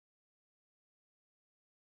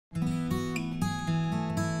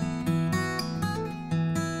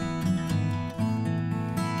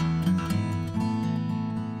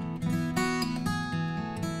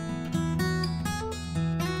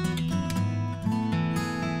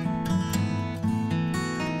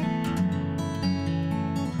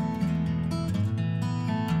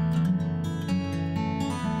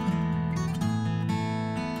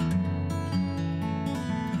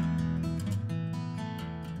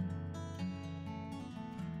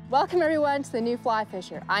Welcome everyone to the New Fly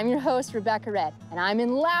Fisher. I'm your host, Rebecca Red, and I'm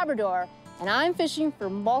in Labrador, and I'm fishing for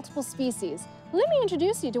multiple species. Let me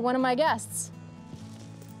introduce you to one of my guests.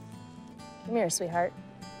 Come here, sweetheart.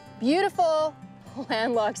 Beautiful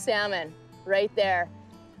landlocked salmon, right there.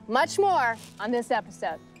 Much more on this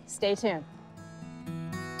episode. Stay tuned.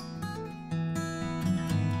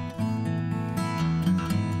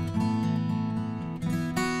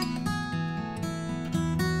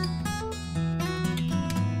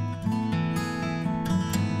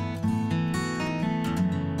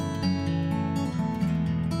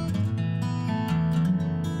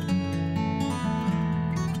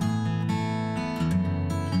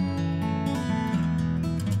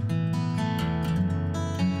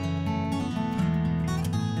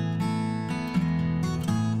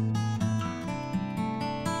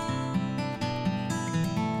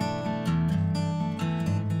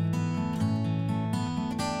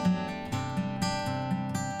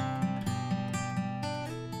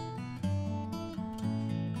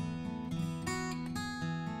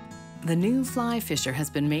 The New Fly Fisher has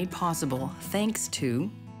been made possible thanks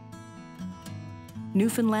to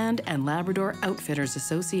Newfoundland and Labrador Outfitters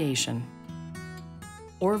Association,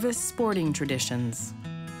 Orvis Sporting Traditions,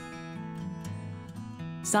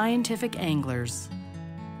 Scientific Anglers,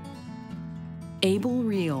 Able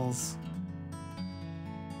Reels,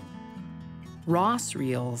 Ross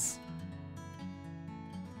Reels,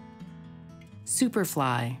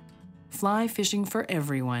 Superfly, fly fishing for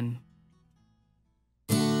everyone.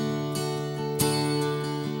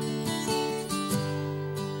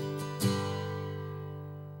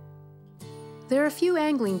 There are a few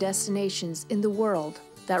angling destinations in the world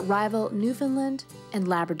that rival Newfoundland and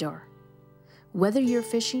Labrador. Whether you're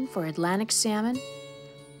fishing for Atlantic salmon,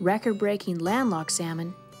 record-breaking landlocked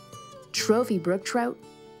salmon, trophy brook trout,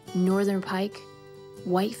 northern pike,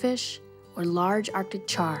 whitefish, or large Arctic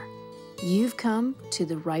char, you've come to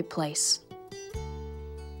the right place.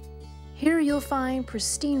 Here you'll find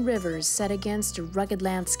pristine rivers set against a rugged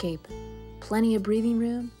landscape, plenty of breathing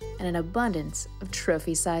room, and an abundance of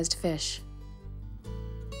trophy-sized fish.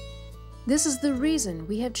 This is the reason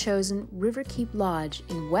we have chosen Riverkeep Lodge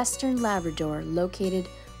in western Labrador, located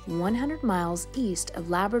 100 miles east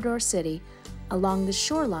of Labrador City along the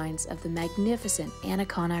shorelines of the magnificent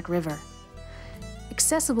Anaconac River.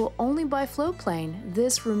 Accessible only by floatplane,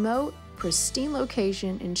 this remote, pristine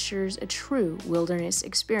location ensures a true wilderness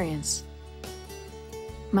experience.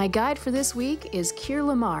 My guide for this week is Keir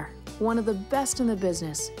Lamar, one of the best in the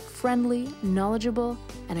business, friendly, knowledgeable,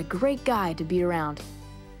 and a great guy to be around.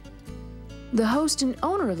 The host and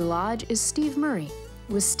owner of the lodge is Steve Murray.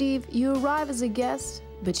 With Steve, you arrive as a guest,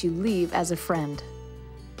 but you leave as a friend.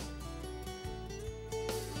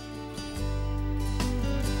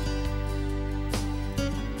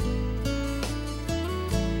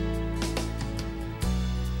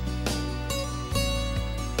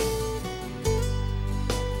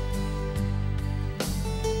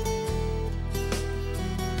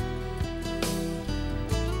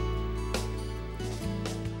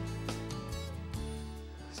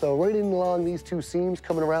 So right in along these two seams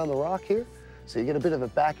coming around the rock here, so you get a bit of a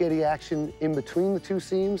back eddy action in between the two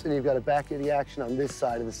seams, and you've got a back eddy action on this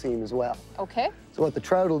side of the seam as well. Okay. So what the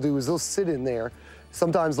trout will do is they'll sit in there.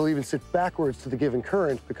 Sometimes they'll even sit backwards to the given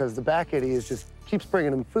current because the back eddy is just keeps bringing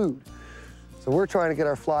them food. So we're trying to get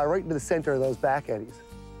our fly right into the center of those back eddies.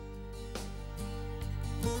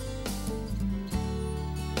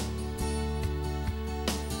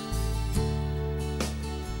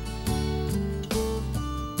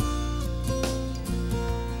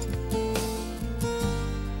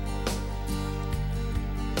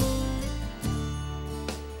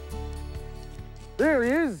 There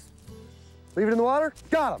he is. Leave it in the water.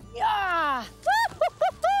 Got him. Yeah!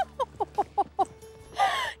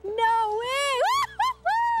 No way!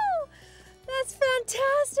 That's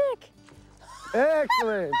fantastic!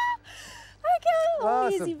 Excellent. I can't.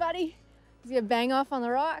 Awesome. Easy, buddy. He's gonna bang off on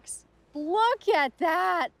the rocks. Look at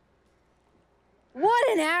that! What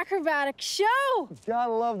an acrobatic show!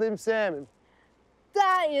 Gotta love them salmon.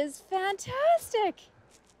 That is fantastic.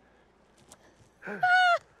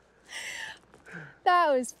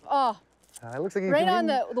 That was, oh. It looks like he's right on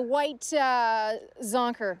the white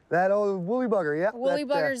zonker. That old woolly bugger, yeah. Woolly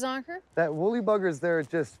bugger zonker? That woolly bugger's there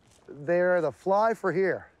just, they're the fly for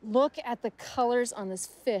here. Look at the colors on this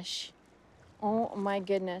fish. Oh my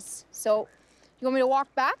goodness. So, you want me to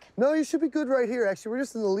walk back? No, you should be good right here. Actually, we're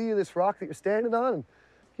just in the lee of this rock that you're standing on, and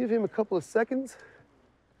give him a couple of seconds.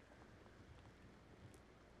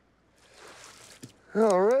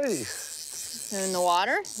 All righty. In the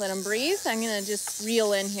water, let him breathe. I'm gonna just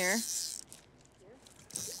reel in here.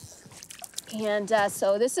 And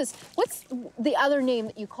so this is, what's the other name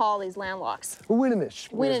that you call these landlocks? Winnenish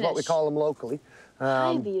is what we call them locally.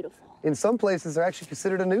 Hi, beautiful. In some places, they're actually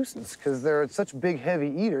considered a nuisance because they're such big, heavy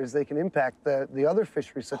eaters, they can impact the other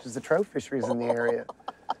fisheries, such as the trout fisheries in the area.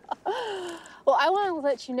 Well, I want to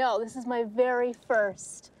let you know, this is my very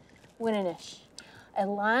first Winnenish, a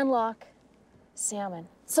landlocked salmon.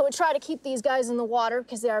 So we try to keep these guys in the water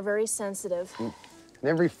because they are very sensitive. And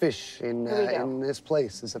every fish in this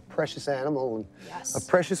place is a precious animal and a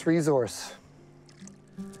precious resource.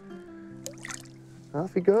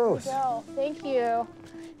 Off he goes. There we go. Thank you.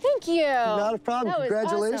 Thank you. Not a problem. That was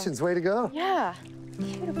Congratulations. awesome. Way to go. Yeah.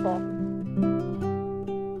 Beautiful.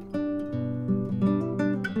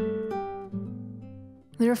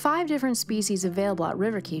 There are 5 different species available at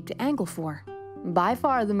Riverkeep to angle for. By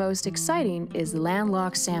far the most exciting is the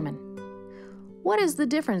landlocked salmon. What is the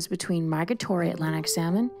difference between migratory Atlantic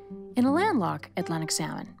salmon and a landlocked Atlantic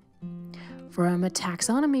salmon? From a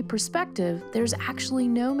taxonomy perspective, there's actually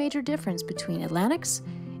no major difference between Atlantics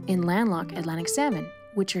and landlocked Atlantic salmon,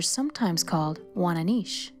 which are sometimes called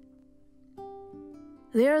Wananiche.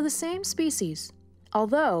 They are the same species,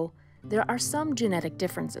 although there are some genetic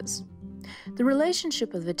differences. The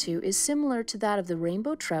relationship of the two is similar to that of the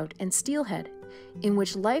rainbow trout and steelhead, in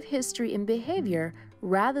which life history and behavior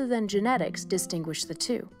rather than genetics distinguish the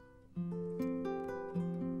two.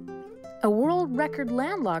 A world record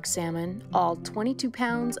landlocked salmon, all 22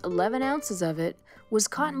 pounds, 11 ounces of it, was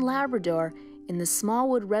caught in Labrador in the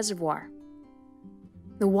Smallwood Reservoir.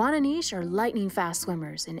 The Wananiche are lightning fast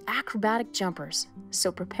swimmers and acrobatic jumpers,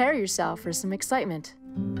 so prepare yourself for some excitement.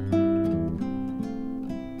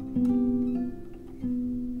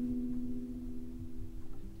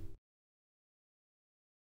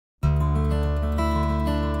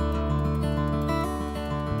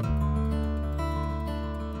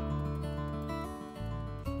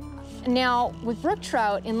 Now, with brook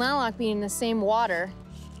trout and landlocked being in the same water,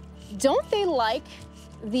 don't they like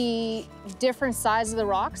the different sides of the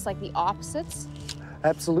rocks, like the opposites?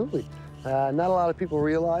 Absolutely. Not a lot of people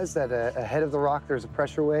realize that ahead of the rock there's a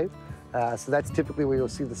pressure wave. So that's typically where you'll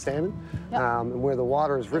see the salmon. And where the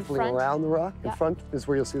water is riffling around the rock, in front is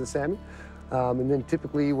where you'll see the salmon. And then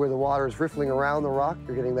typically where the water is riffling around the rock,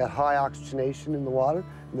 you're getting that high oxygenation in the water,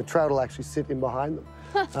 and the trout will actually sit in behind them.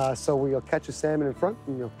 So where you'll catch a salmon in front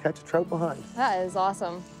and you'll catch a trout behind. That is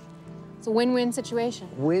awesome. It's a win-win situation.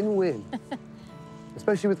 Win-win.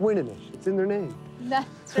 Especially with Winnenish. It's in their name.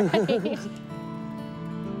 That's right.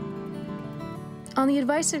 On the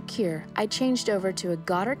advice of Keir, I changed over to a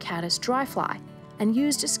Goddard caddis dry fly and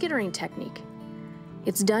used a skittering technique.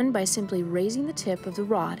 It's done by simply raising the tip of the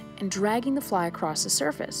rod and dragging the fly across the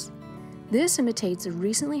surface. This imitates a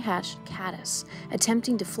recently hatched caddis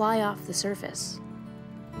attempting to fly off the surface.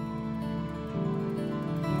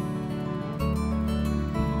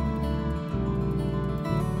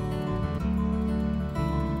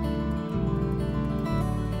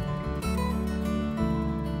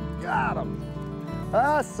 Got him.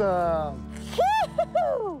 Awesome.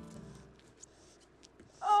 Woo-hoo!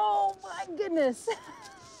 Oh my goodness.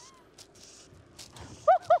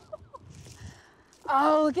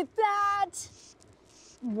 Oh, look at that.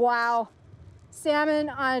 Wow. Salmon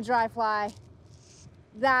on a dry fly.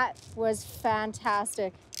 That was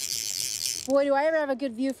fantastic. Boy, do I ever have a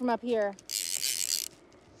good view from up here.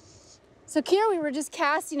 So here we were just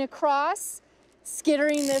casting across,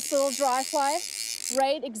 skittering this little dry fly,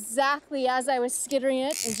 right exactly as I was skittering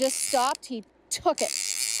it, and just stopped. He took it.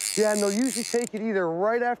 Yeah, and they'll usually take it either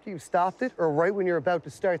right after you've stopped it or right when you're about to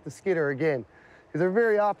start the skitter again. Because they're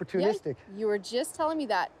very opportunistic. Yeah, you were just telling me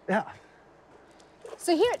that. Yeah.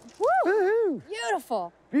 So here, woo! Woohoo!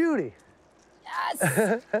 Beautiful. Beauty.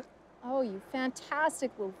 Yes. Oh, you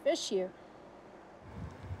fantastic little fish, you.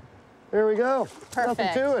 There we go. Perfect.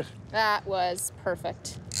 Nothing to it. That was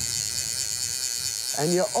perfect.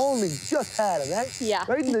 And you only just had him, right? Yeah.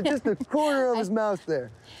 Right in just the corner of his mouth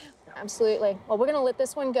there. Absolutely. Well, we're gonna let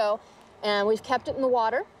this one go, and we've kept it in the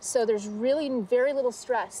water, so there's really very little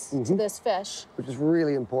stress to this fish. Which is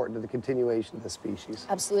really important to the continuation of the species.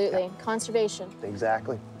 Absolutely. Conservation.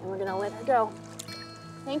 Exactly. And we're gonna let her go.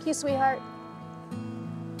 Thank you, sweetheart.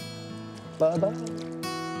 Bye-bye.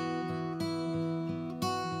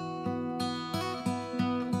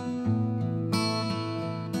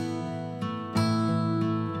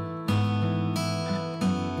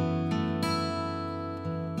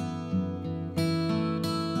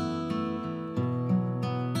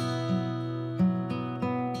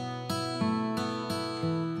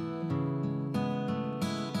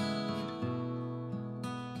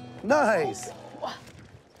 Nice.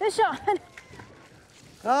 Fish on.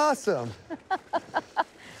 Awesome.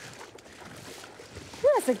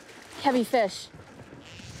 heavy fish.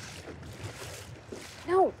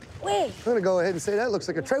 No way. I'm gonna go ahead and say that looks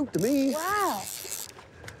like a trout to me. Wow.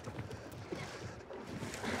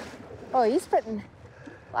 Oh, he's putting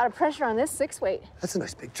a lot of pressure on this 6-weight. That's a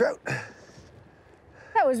nice big trout.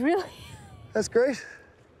 That was really... That's great.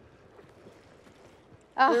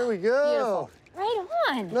 Oh, there we go. Beautiful. Right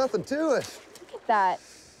on. Nothing to it. Look at that.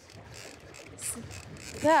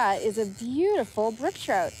 That is a beautiful brook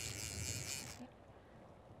trout.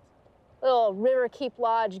 Little Riverkeep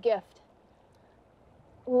Lodge gift.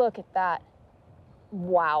 Look at that.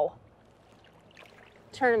 Wow.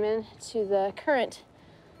 Turn him into the current.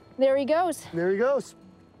 There he goes. There he goes.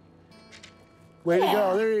 Way to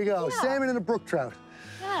go, there you go. Yeah. Salmon and a brook trout.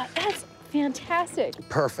 Yeah, that's fantastic.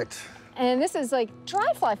 Perfect. And this is like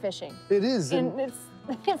dry fly fishing. It is. And it's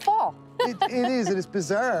in fall. it is, and it's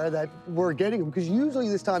bizarre that we're getting them, because usually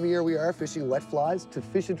this time of year we are fishing wet flies. To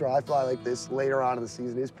fish a dry fly like this later on in the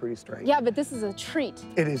season is pretty strange. Yeah, but this is a treat.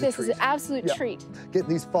 It is a treat. This is an absolute treat. Getting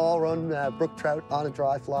these fall run brook trout on a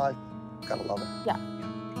dry fly, gotta love it. Yeah.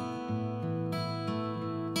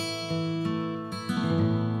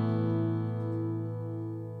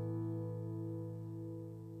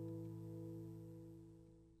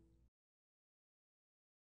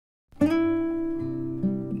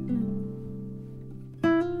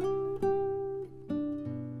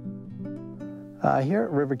 Here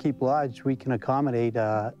at Riverkeep Lodge, we can accommodate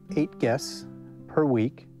 8 guests per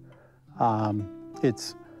week.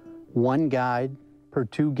 It's 1 guide per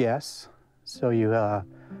 2 guests. So you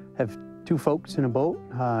have 2 folks in a boat,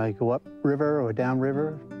 go up river or down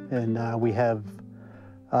river, and we have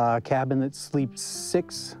a cabin that sleeps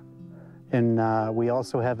 6. And we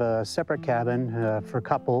also have a separate cabin for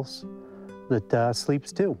couples that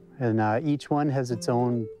sleeps 2. And each one has its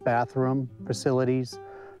own bathroom, facilities,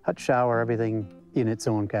 hot shower, everything in its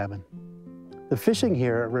own cabin. The fishing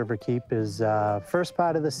here at Riverkeep is first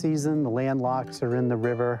part of the season, the landlocks are in the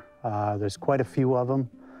river. There's quite a few of them.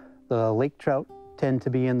 The lake trout tend to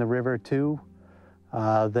be in the river too.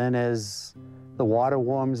 Then as the water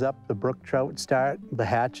warms up, the brook trout start, the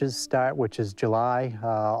hatches start, which is July.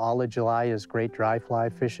 All of July is great dry fly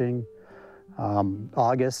fishing.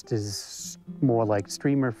 August is more like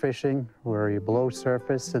streamer fishing, where you below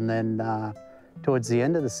surface, and then towards the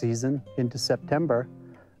end of the season, into September,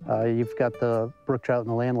 you've got the brook trout and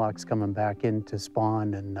the landlocks coming back in to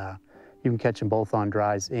spawn, and you can catch them both on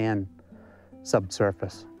dries and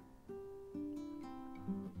subsurface.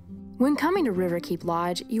 When coming to Riverkeep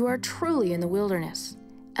Lodge, you are truly in the wilderness,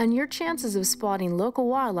 and your chances of spotting local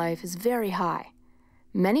wildlife is very high.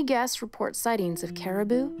 Many guests report sightings of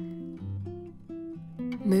caribou,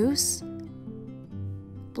 moose,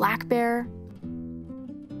 black bear,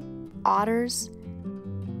 otters,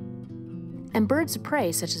 and birds of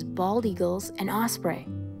prey such as bald eagles and osprey.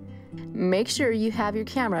 Make sure you have your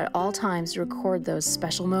camera at all times to record those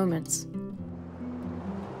special moments.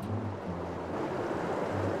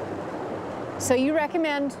 So you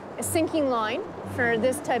recommend a sinking line for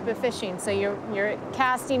this type of fishing. So you're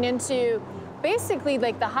casting into basically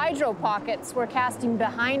like the hydro pockets. We're casting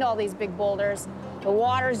behind all these big boulders. The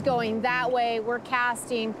water's going that way. We're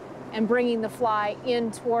casting and bringing the fly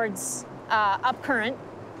in towards upcurrent,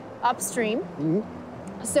 upstream.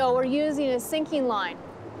 Mm-hmm. So we're using a sinking line,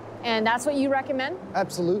 and that's what you recommend?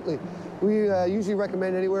 Absolutely. We usually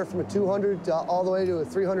recommend anywhere from a 200 all the way to a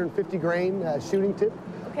 350 grain shooting tip.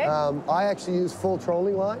 Okay. I actually use full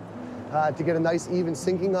trolling line to get a nice even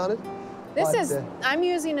sinking on it. I'm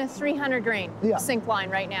using a 300 grain sink line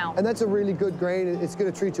right now. And that's a really good grain. It's going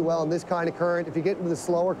to treat you well in this kind of current. If you get into the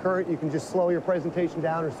slower current, you can just slow your presentation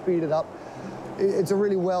down or speed it up. It's a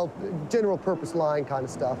really general purpose line kind of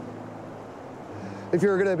stuff. If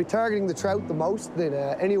you're going to be targeting the trout the most, then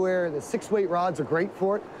anywhere, the 6-weight rods are great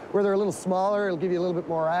for it. Where they're a little smaller, it'll give you a little bit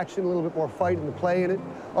more action, a little bit more fight in the play in it.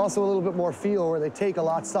 Also a little bit more feel, where they take a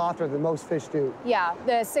lot softer than most fish do. Yeah,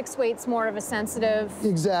 the 6-weight's more of a sensitive...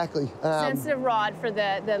 Exactly. Sensitive rod for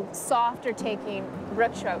the softer taking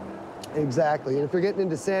brook trout. Exactly, and if you're getting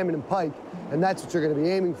into salmon and pike, and that's what you're going to be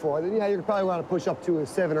aiming for, then yeah, you probably want to push up to a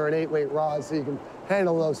 7 or an 8-weight rod so you can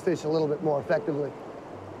handle those fish a little bit more effectively.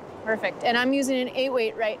 Perfect, and I'm using an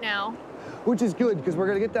 8-weight right now. Which is good, because we're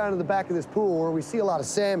going to get down to the back of this pool where we see a lot of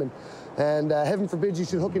salmon, and heaven forbid you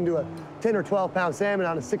should hook into a 10 or 12 pound salmon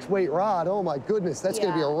on a 6-weight rod. Oh my goodness, that's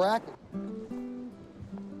going to be a racket.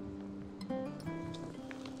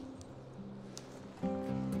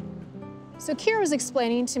 So Kira was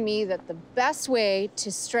explaining to me that the best way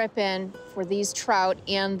to strip in for these trout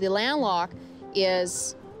and the landlock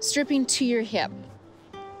is stripping to your hip.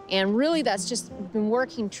 And really that's just been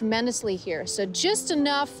working tremendously here. So just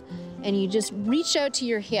enough, and you just reach out to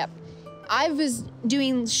your hip. I was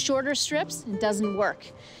doing shorter strips, it doesn't work.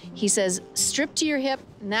 He says, strip to your hip,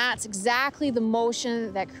 and that's exactly the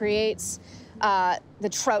motion that creates the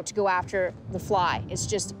trout to go after the fly. It's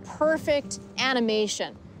just perfect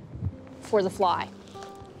animation for the fly.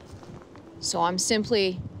 So I'm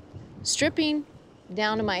simply stripping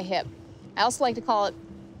down to my hip. I also like to call it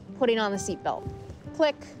putting on the seatbelt.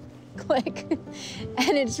 Click, click,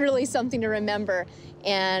 and it's really something to remember,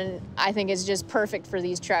 and I think it's just perfect for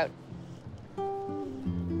these trout.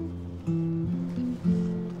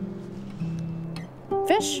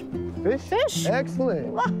 Fish. Fish? Fish.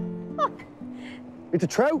 Excellent. It's a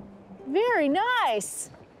trout. Very nice.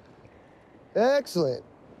 Excellent.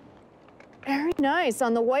 Very nice,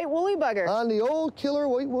 on the white woolly bugger. On the old killer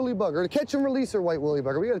white woolly bugger, the catch and releaser white woolly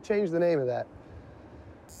bugger. We got to change the name of that.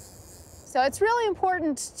 So it's really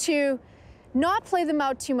important to not play them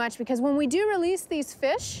out too much, because when we do release these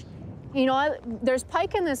fish, you know, there's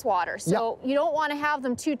pike in this water, so you don't want to have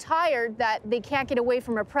them too tired that they can't get away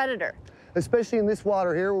from a predator. Especially in this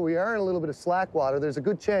water here, where we are in a little bit of slack water, there's a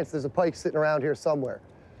good chance there's a pike sitting around here somewhere.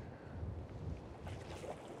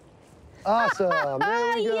 Awesome,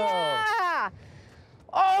 there we go. Yeah!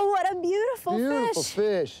 Oh, what a beautiful fish. Beautiful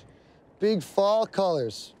fish. Big fall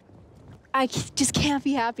colors. I just can't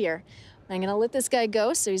be happier. I'm gonna let this guy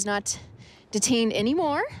go so he's not detained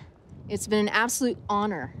anymore. It's been an absolute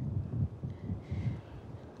honor.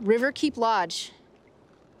 Riverkeep Lodge,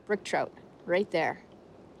 brook trout, right there.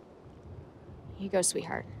 Here you go,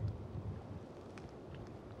 sweetheart.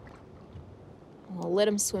 We'll let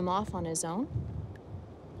him swim off on his own.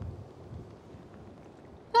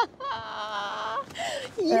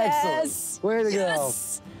 Yes! Excellent. Way to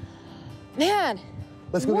yes. Go. Man.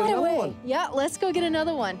 Let's go get another one. Yeah, let's go get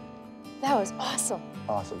another one. That was awesome.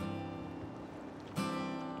 Awesome.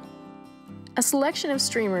 A selection of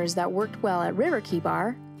streamers that worked well at Riverkeep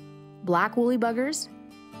are black woolly buggers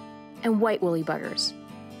and white woolly buggers,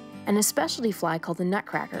 and a specialty fly called the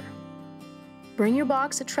nutcracker. Bring your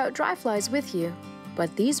box of trout dry flies with you,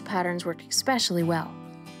 but these patterns worked especially well.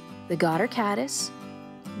 The Goddard caddis,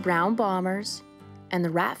 brown bombers, and the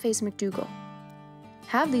rat-faced McDougal.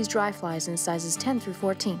 Have these dry flies in sizes 10 through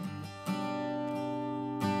 14.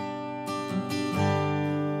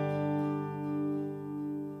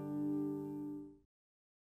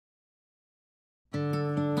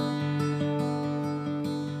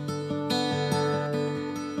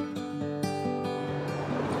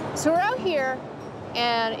 So we're out here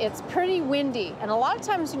and it's pretty windy, and a lot of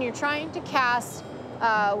times when you're trying to cast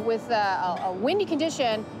with a windy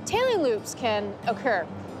condition, tailing loops can occur.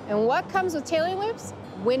 And what comes with tailing loops?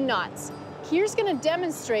 Wind knots. Kier's gonna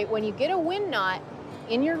demonstrate when you get a wind knot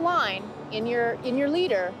in your line, in your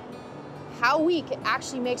leader, how weak it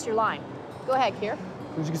actually makes your line. Go ahead, Kier.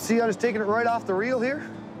 As you can see, I'm just taking it right off the reel here.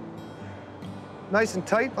 Nice and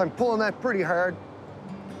tight. I'm pulling that pretty hard.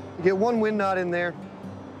 You get one wind knot in there,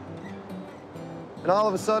 and all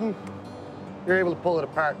of a sudden, you're able to pull it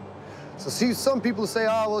apart. So see, some people say,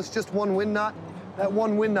 oh, well, it's just one wind knot. That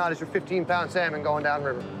one wind knot is your 15-pound salmon going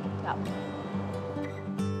downriver. Yep.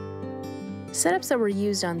 Setups that were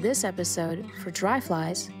used on this episode for dry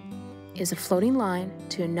flies is a floating line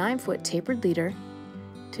to a 9-foot tapered leader,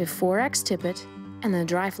 to a 4X tippet, and then a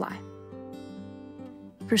dry fly.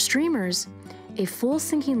 For streamers, a full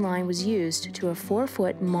sinking line was used to a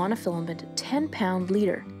 4-foot monofilament 10-pound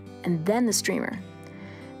leader, and then the streamer.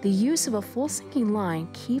 The use of a full sinking line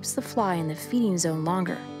keeps the fly in the feeding zone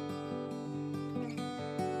longer.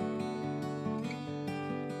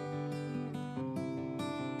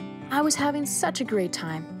 I was having such a great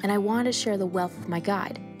time, and I wanted to share the wealth with my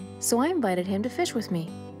guide, so I invited him to fish with me.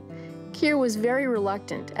 Kier was very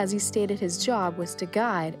reluctant, as he stated his job was to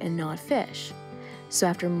guide and not fish. So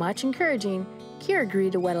after much encouraging, Kier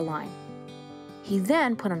agreed to wet a line. He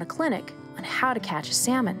then put on a clinic on how to catch a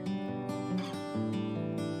salmon.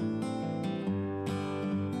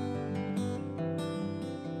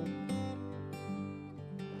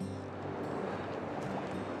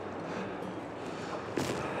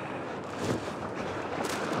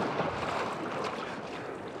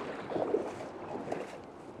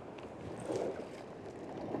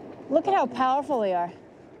 Look at how powerful they are.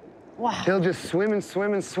 Wow. He'll just swim and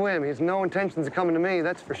swim and swim. He has no intentions of coming to me,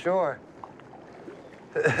 that's for sure.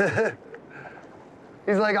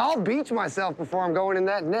 He's like, I'll beach myself before I'm going in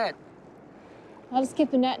that net. I'll just keep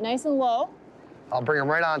the net nice and low. I'll bring him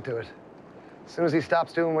right onto it. As soon as he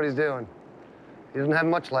stops doing what he's doing. He doesn't have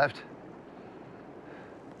much left.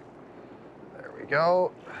 There we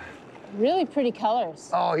go. Really pretty colors.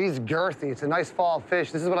 Oh, he's girthy. It's a nice fall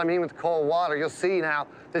fish. This is what I mean with cold water. You'll see now,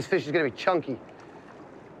 this fish is gonna be chunky.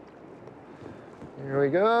 Here we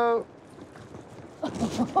go.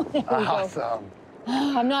 Awesome.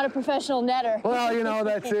 I'm not a professional netter. Well, you know,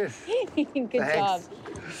 that's it. Good Thanks. job.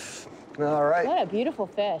 All right. What a beautiful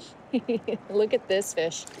fish. Look at this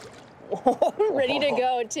fish. Ready to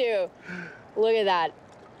go, too. Look at that.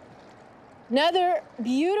 Another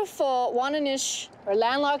beautiful Wananish or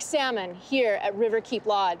landlocked salmon here at Riverkeep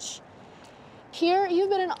Lodge. Here, you've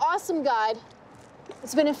been an awesome guide.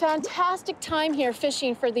 It's been a fantastic time here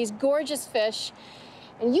fishing for these gorgeous fish.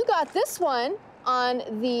 And you got this one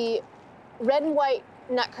on the red and white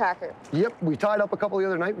nutcracker. Yep, we tied up a couple the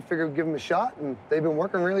other night. We figured we'd give them a shot, and they've been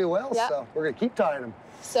working really well, yep. So we're gonna keep tying them.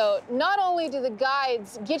 So not only do the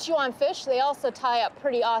guides get you on fish, they also tie up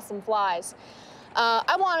pretty awesome flies.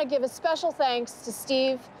 I want to give a special thanks to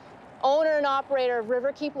Steve, owner and operator of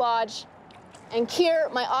Riverkeep Lodge, and Keir,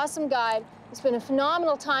 my awesome guide. It's been a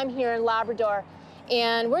phenomenal time here in Labrador,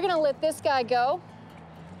 and we're gonna let this guy go.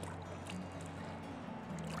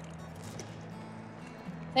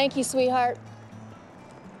 Thank you, sweetheart.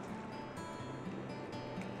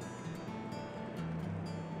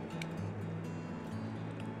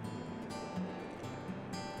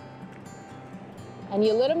 And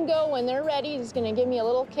you let them go when they're ready. He's gonna give me a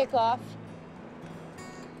little kickoff.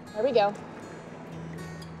 There we go.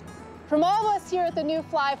 From all of us here at the New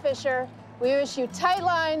Fly Fisher, we wish you tight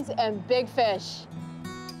lines and big fish.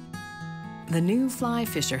 The New Fly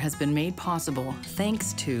Fisher has been made possible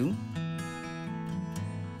thanks to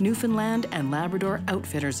Newfoundland and Labrador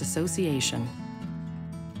Outfitters Association,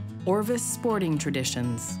 Orvis Sporting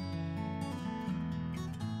Traditions,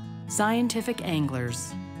 Scientific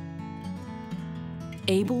Anglers,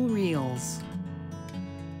 Able Reels,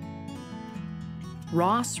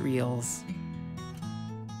 Ross Reels,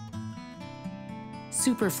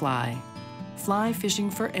 Superfly, fly fishing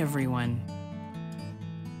for everyone.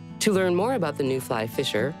 To learn more about the New Fly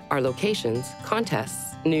Fisher, our locations,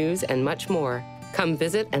 contests, news, and much more, come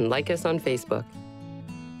visit and like us on Facebook.